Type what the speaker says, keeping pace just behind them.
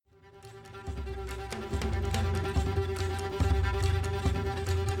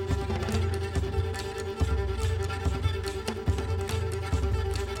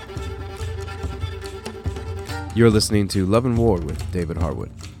You're listening to Love and War with David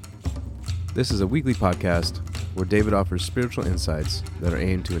Harwood. This is a weekly podcast where David offers spiritual insights that are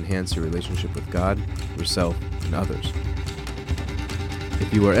aimed to enhance your relationship with God, yourself, and others.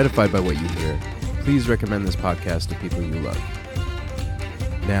 If you are edified by what you hear, please recommend this podcast to people you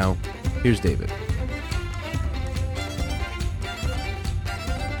love. Now, here's David.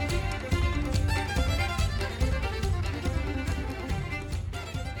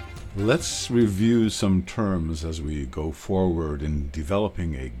 Let's review some terms as we go forward in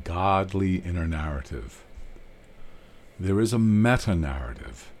developing a godly inner narrative. There is a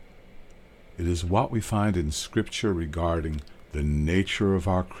meta-narrative. It is what we find in Scripture regarding the nature of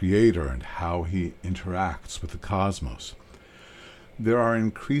our Creator and how He interacts with the cosmos. There are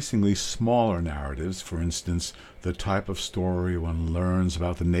increasingly smaller narratives, for instance, the type of story one learns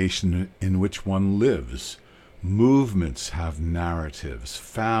about the nation in which one lives. Movements have narratives.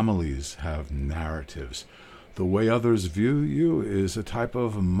 Families have narratives. The way others view you is a type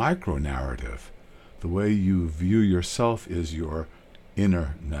of micro-narrative. The way you view yourself is your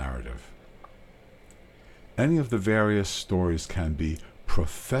inner narrative. Any of the various stories can be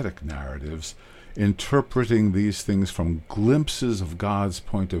prophetic narratives, interpreting these things from glimpses of God's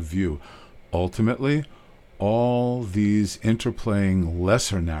point of view. Ultimately, all these interplaying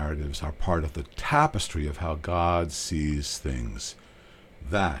lesser narratives are part of the tapestry of how God sees things.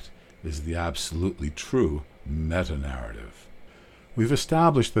 That is the absolutely true meta-narrative. We've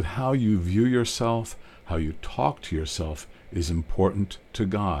established that how you view yourself, how you talk to yourself, is important to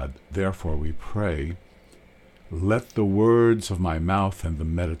God. Therefore we pray, "Let the words of my mouth and the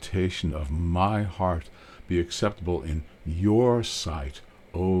meditation of my heart be acceptable in your sight,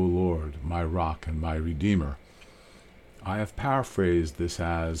 O Lord, my rock and my redeemer." I have paraphrased this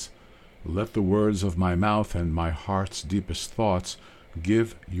as, "Let the words of my mouth and my heart's deepest thoughts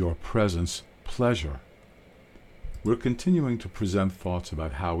give your presence pleasure." We're continuing to present thoughts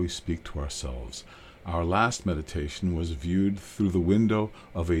about how we speak to ourselves. Our last meditation was viewed through the window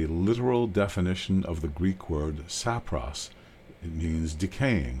of a literal definition of the Greek word sapros. It means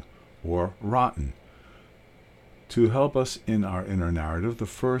decaying or rotten. To help us in our inner narrative, the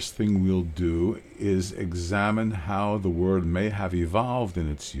first thing we'll do is examine how the word may have evolved in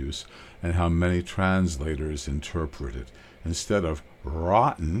its use and how many translators interpret it. Instead of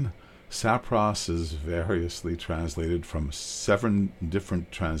rotten, sapros is variously translated from 7 different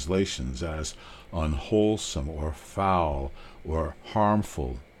translations as unwholesome or foul or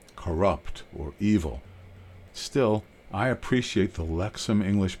harmful, corrupt or evil. Still, I appreciate the Lexham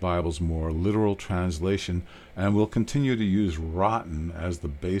English Bible's more literal translation and will continue to use rotten as the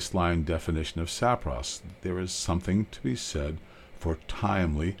baseline definition of sapros. There is something to be said for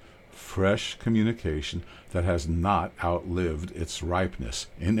timely, fresh communication that has not outlived its ripeness.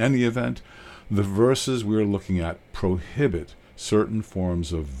 In any event, the verses we're looking at prohibit certain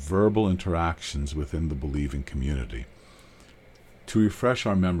forms of verbal interactions within the believing community. To refresh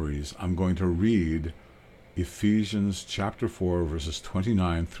our memories, I'm going to read Ephesians chapter 4, verses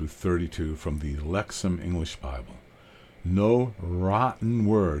 29 through 32 from the Lexham English Bible. "No rotten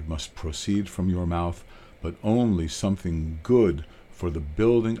word must proceed from your mouth, but only something good for the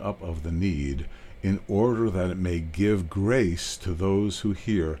building up of the need, in order that it may give grace to those who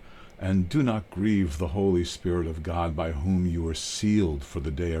hear. And do not grieve the Holy Spirit of God, by whom you are sealed for the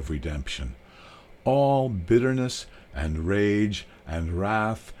day of redemption. All bitterness and rage and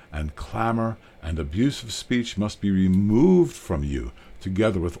wrath and clamor and abusive speech must be removed from you,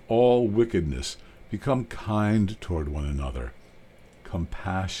 together with all wickedness. Become kind toward one another,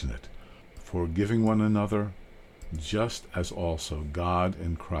 compassionate, forgiving one another, just as also God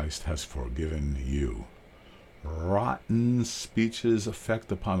in Christ has forgiven you." Rotten speech's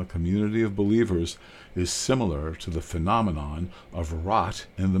effect upon a community of believers is similar to the phenomenon of rot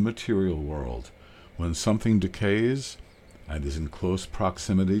in the material world. When something decays and is in close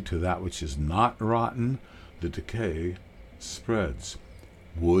proximity to that which is not rotten, the decay spreads.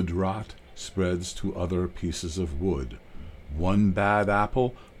 Wood rot spreads to other pieces of wood. One bad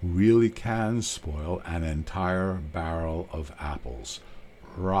apple really can spoil an entire barrel of apples.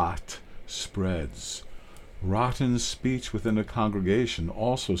 Rot spreads. Rotten speech within a congregation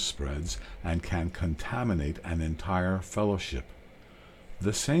also spreads and can contaminate an entire fellowship.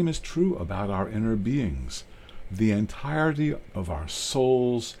 The same is true about our inner beings. The entirety of our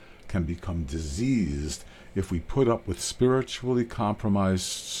souls can become diseased if we put up with spiritually compromised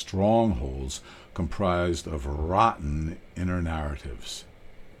strongholds comprised of rotten inner narratives.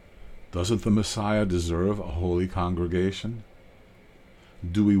 Doesn't the Messiah deserve a holy congregation?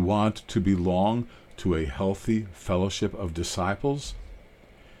 Do we want to belong to a healthy fellowship of disciples?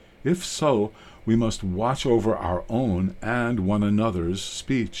 If so, we must watch over our own and one another's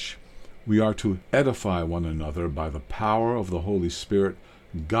speech. We are to edify one another by the power of the Holy Spirit,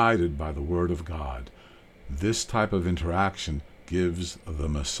 guided by the Word of God. This type of interaction gives the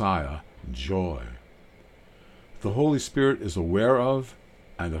Messiah joy. The Holy Spirit is aware of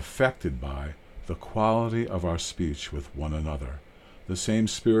and affected by the quality of our speech with one another. The same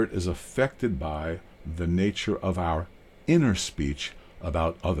Spirit is affected by the nature of our inner speech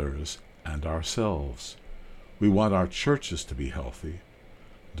about others and ourselves. We want our churches to be healthy.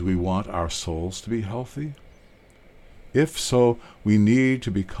 Do we want our souls to be healthy? If so, we need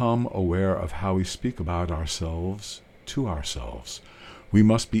to become aware of how we speak about ourselves to ourselves. We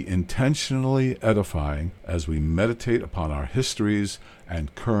must be intentionally edifying as we meditate upon our histories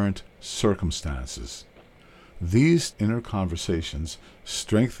and current circumstances. These inner conversations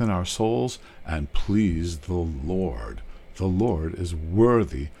strengthen our souls and please the Lord. The Lord is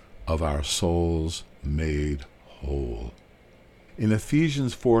worthy of our souls made whole. In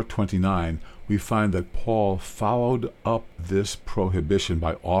Ephesians 4:29, we find that Paul followed up this prohibition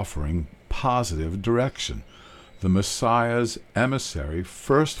by offering positive direction. The Messiah's emissary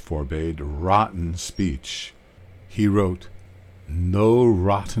first forbade rotten speech. He wrote, "No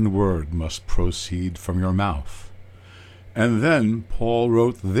rotten word must proceed from your mouth." And then Paul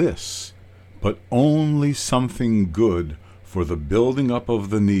wrote this, "But only something good for the building up of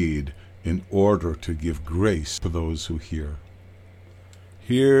the need in order to give grace to those who hear."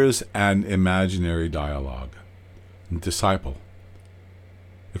 Here's an imaginary dialogue. Disciple.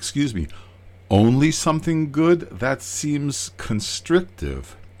 Excuse me, only something good? That seems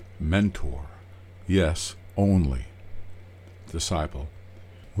constrictive. Mentor. Yes, only. Disciple.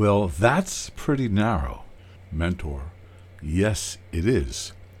 Well, that's pretty narrow. Mentor. Yes, it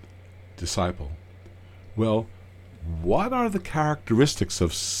is. Disciple. Well, what are the characteristics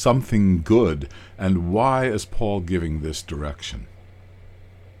of something good, and why is Paul giving this direction?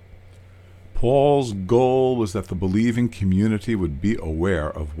 Paul's goal was that the believing community would be aware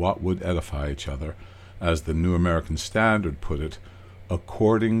of what would edify each other, as the New American Standard put it,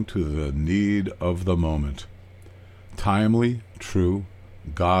 according to the need of the moment. Timely, true,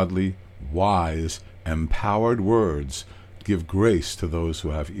 godly, wise, empowered words give grace to those who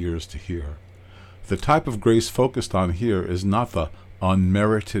have ears to hear. The type of grace focused on here is not the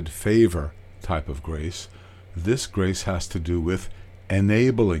unmerited favor type of grace. This grace has to do with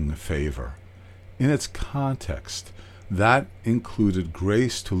enabling favor. In its context, that included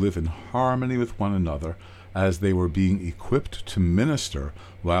grace to live in harmony with one another as they were being equipped to minister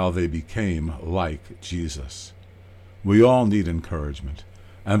while they became like Jesus. We all need encouragement,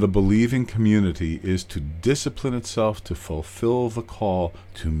 and the believing community is to discipline itself to fulfill the call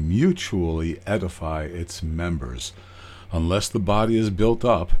to mutually edify its members. Unless the body is built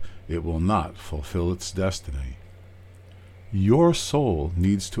up, it will not fulfill its destiny. Your soul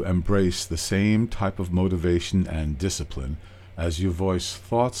needs to embrace the same type of motivation and discipline as you voice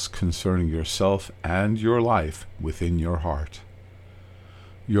thoughts concerning yourself and your life within your heart.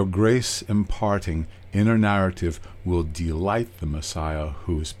 Your grace-imparting inner narrative will delight the Messiah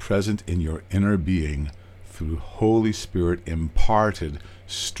who is present in your inner being through Holy Spirit-imparted,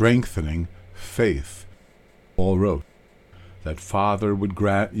 strengthening faith. Paul wrote that Father would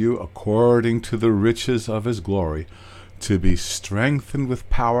grant you, according to the riches of his glory, to be strengthened with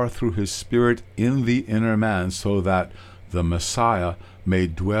power through his Spirit in the inner man, so that the Messiah may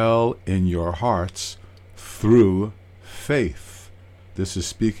dwell in your hearts through faith. This is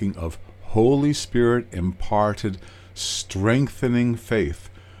speaking of Holy Spirit imparted, strengthening faith.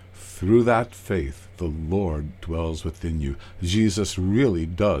 Through that faith, the Lord dwells within you. Jesus really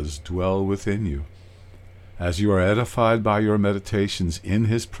does dwell within you. As you are edified by your meditations in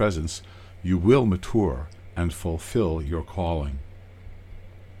his presence, you will mature and fulfill your calling.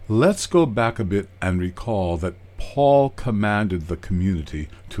 Let's go back a bit and recall that Paul commanded the community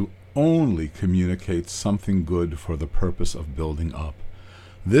to only communicate something good for the purpose of building up.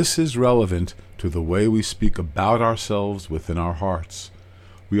 This is relevant to the way we speak about ourselves within our hearts.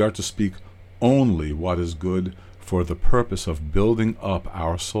 We are to speak only what is good for the purpose of building up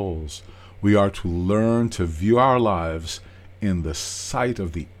our souls. We are to learn to view our lives in the sight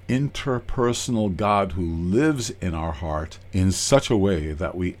of the interpersonal God who lives in our heart in such a way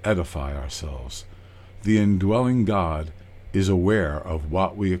that we edify ourselves. The indwelling God is aware of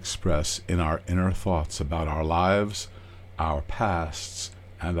what we express in our inner thoughts about our lives, our pasts,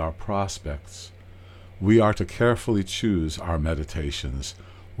 and our prospects. We are to carefully choose our meditations.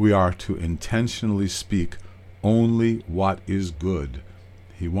 We are to intentionally speak only what is good.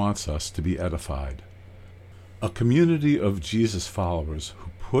 He wants us to be edified. A community of Jesus followers who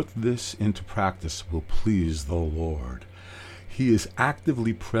put this into practice will please the Lord. He is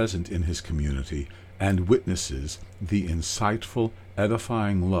actively present in his community and witnesses the insightful,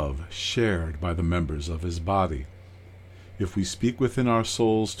 edifying love shared by the members of his body. If we speak within our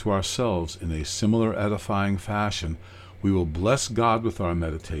souls to ourselves in a similar edifying fashion, we will bless God with our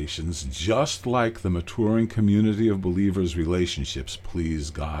meditations, just like the maturing community of believers' relationships please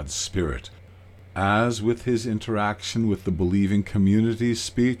God's Spirit. As with his interaction with the believing community's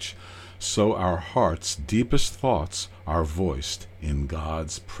speech, so our heart's deepest thoughts are voiced in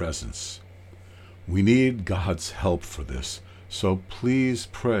God's presence. We need God's help for this, so please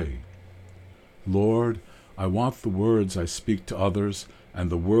pray. Lord, I want the words I speak to others and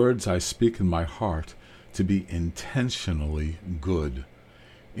the words I speak in my heart to be intentionally good.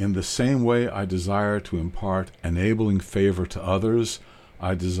 In the same way I desire to impart enabling favor to others,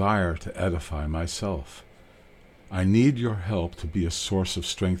 I desire to edify myself. I need your help to be a source of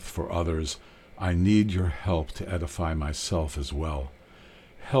strength for others. I need your help to edify myself as well.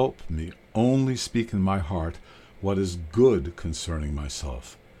 Help me only speak in my heart what is good concerning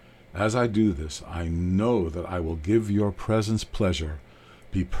myself. As I do this, I know that I will give your presence pleasure,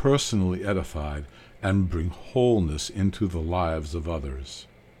 be personally edified, and bring wholeness into the lives of others.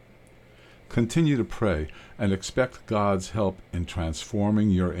 Continue to pray and expect God's help in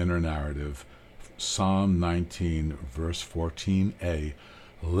transforming your inner narrative. Psalm 19, verse 14a,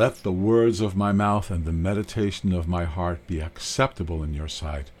 "Let the words of my mouth and the meditation of my heart be acceptable in your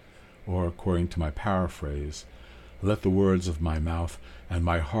sight," or according to my paraphrase, "Let the words of my mouth and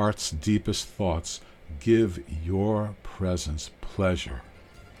my heart's deepest thoughts give your presence pleasure."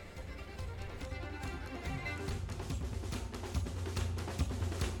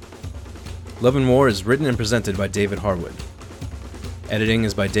 Love and War is written and presented by David Harwood. Editing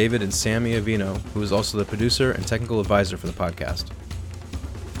is by David and Sam Iovino, who is also the producer and technical advisor for the podcast.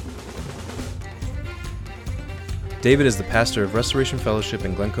 David is the pastor of Restoration Fellowship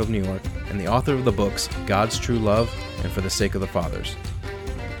in Glen Cove, New York, and the author of the books God's True Love and For the Sake of the Fathers.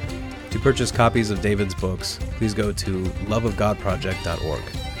 To purchase copies of David's books, please go to loveofgodproject.org.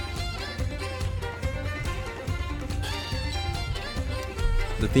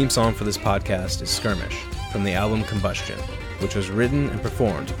 The theme song for this podcast is Skirmish, from the album Combustion, which was written and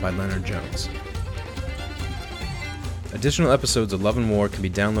performed by Leonard Jones. Additional episodes of Love and War can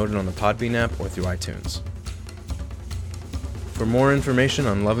be downloaded on the Podbean app or through iTunes. For more information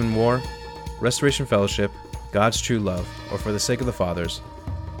on Love and War, Restoration Fellowship, God's True Love, or For the Sake of the Fathers,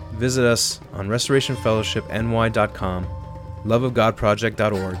 visit us on restorationfellowshipny.com,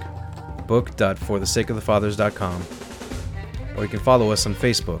 loveofgodproject.org, book.forthesakeofthefathers.com, or you can follow us on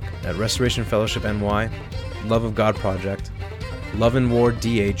Facebook at Restoration Fellowship NY, Love of God Project, Love and War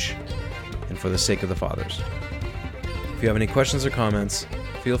DH, and For the Sake of the Fathers. If you have any questions or comments,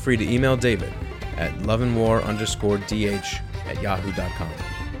 feel free to email David at loveandwar_dh@yahoo.com.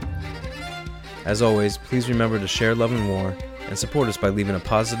 As always, please remember to share Love and War and support us by leaving a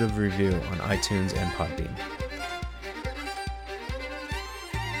positive review on iTunes and Podbean.